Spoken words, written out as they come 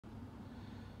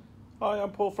Hi,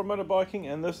 I'm Paul from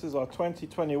Motorbiking, and this is our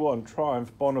 2021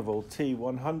 Triumph Bonneville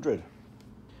T100.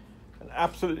 An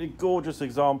absolutely gorgeous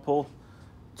example,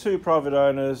 two private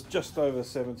owners, just over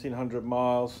 1,700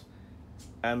 miles,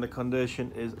 and the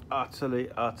condition is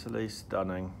utterly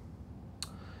stunning.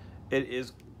 It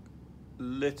is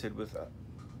littered with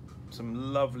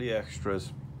some lovely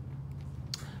extras,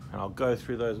 and I'll go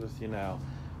through those with you now.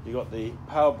 You got the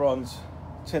Power Bronze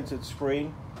tinted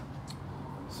screen,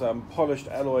 some polished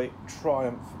alloy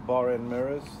Triumph bar end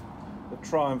mirrors, the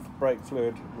Triumph brake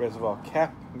fluid reservoir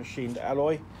cap, machined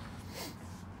alloy.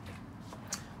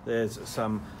 There's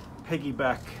some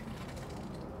piggyback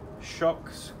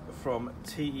shocks from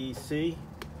TEC. The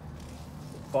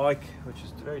bike, which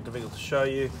is very difficult to show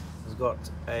you, has got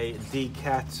a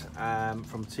DCAT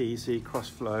from TEC,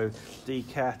 Crossflow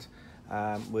DCAT,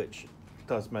 which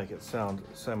does make it sound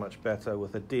so much better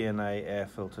with a DNA air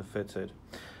filter fitted.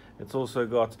 It's also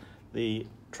got the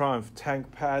Triumph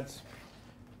tank pads,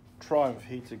 Triumph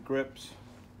heated grips,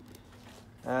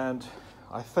 and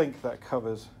I think that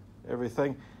covers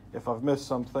everything. If I've missed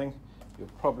something, you'll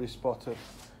probably spot it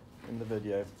in the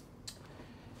video.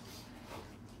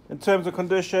 In terms of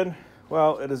condition,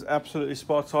 well, it is absolutely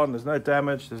spot on. There's no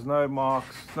damage, there's no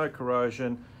marks, no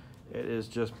corrosion. It is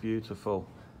just beautiful.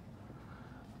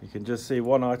 You can just see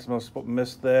one item I've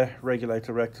missed there,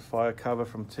 regulator rectifier cover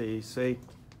from TEC.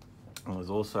 And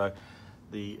there's also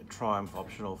the Triumph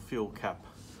optional fuel cap,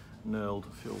 knurled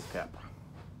fuel cap.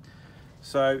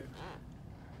 So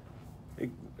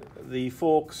the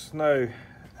forks, no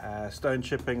stone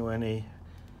chipping or any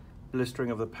blistering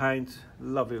of the paint.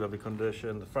 Lovely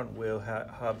condition. The front wheel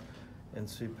hub in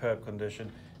superb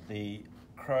condition. The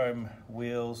chrome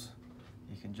wheels,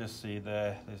 you can just see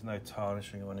there's no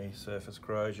tarnishing or any surface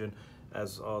corrosion,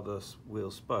 as are the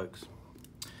wheel spokes.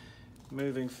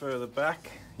 Moving further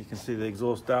back, you can see the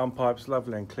exhaust downpipes,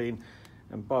 lovely and clean.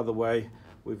 And by the way,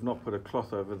 we've not put a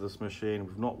cloth over this machine,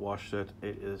 we've not washed it.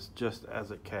 It is just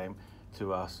as it came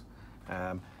to us,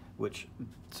 which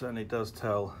certainly does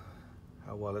tell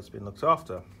how well it's been looked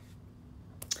after.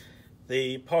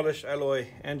 The polished alloy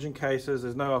engine cases,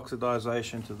 there's no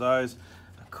oxidization to those,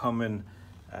 a common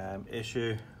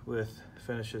issue with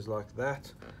finishes like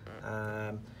that.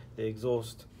 The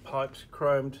exhaust pipes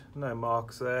chromed, no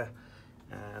marks there.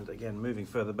 And again, moving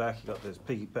further back, you've got those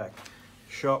piggyback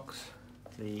shocks.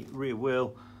 The rear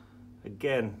wheel,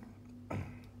 again,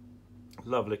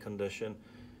 lovely condition.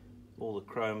 All the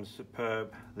chrome's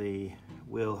superb. The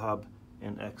wheel hub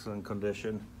in excellent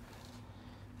condition.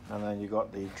 And then you've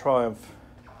got the Triumph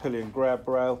pillion grab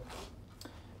rail.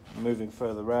 Moving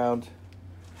further round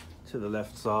to the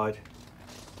left side,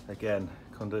 again,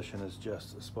 condition is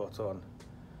just spot on.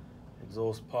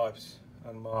 Exhaust pipes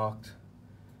unmarked,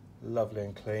 lovely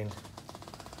and clean.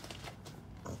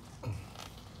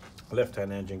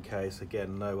 Left-hand engine case,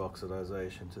 again, no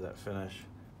oxidization to that finish.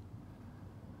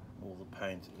 All the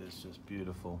paint is just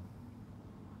beautiful.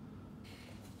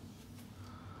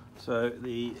 So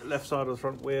the left side of the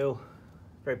front wheel,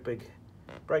 very big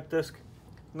brake disc,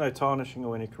 no tarnishing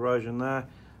or any corrosion there.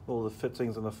 All the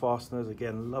fittings and the fasteners,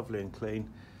 again, lovely and clean.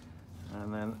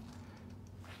 And then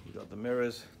you've got the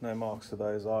mirrors, no marks to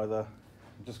those either.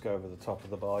 Just go over the top of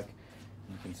the bike,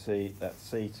 you can see that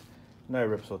seat, no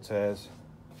rips or tears.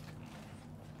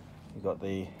 You've got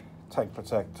the tank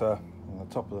protector on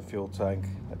the top of the fuel tank,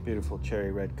 that beautiful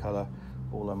cherry red color,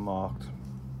 all unmarked.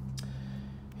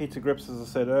 Heated grips, as I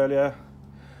said earlier.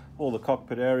 All the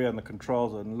cockpit area and the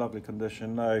controls are in lovely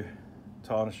condition, no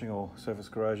tarnishing or surface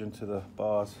corrosion to the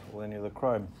bars or any of the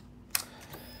chrome.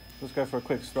 Let's go for a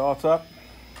quick start up.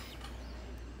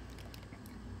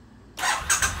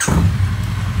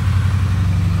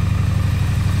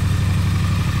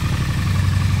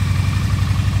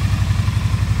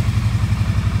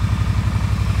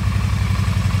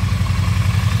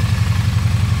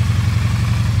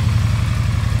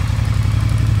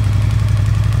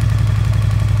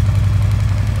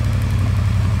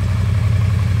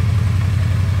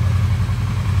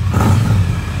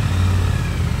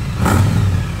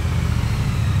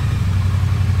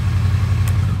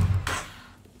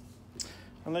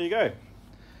 And there you go.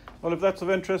 Well, if that's of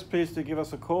interest, please do give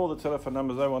us a call. The telephone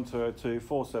number is 01202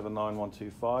 479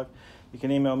 125. You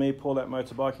can email me,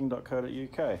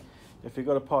 paul@motorbiking.co.uk. If you've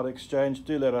got a part exchange,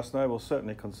 do let us know. We'll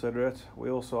certainly consider it. We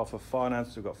also offer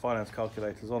finance. We've got finance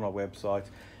calculators on our website,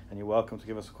 and you're welcome to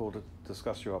give us a call to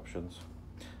discuss your options.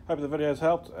 Hope the video has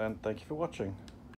helped, and thank you for watching.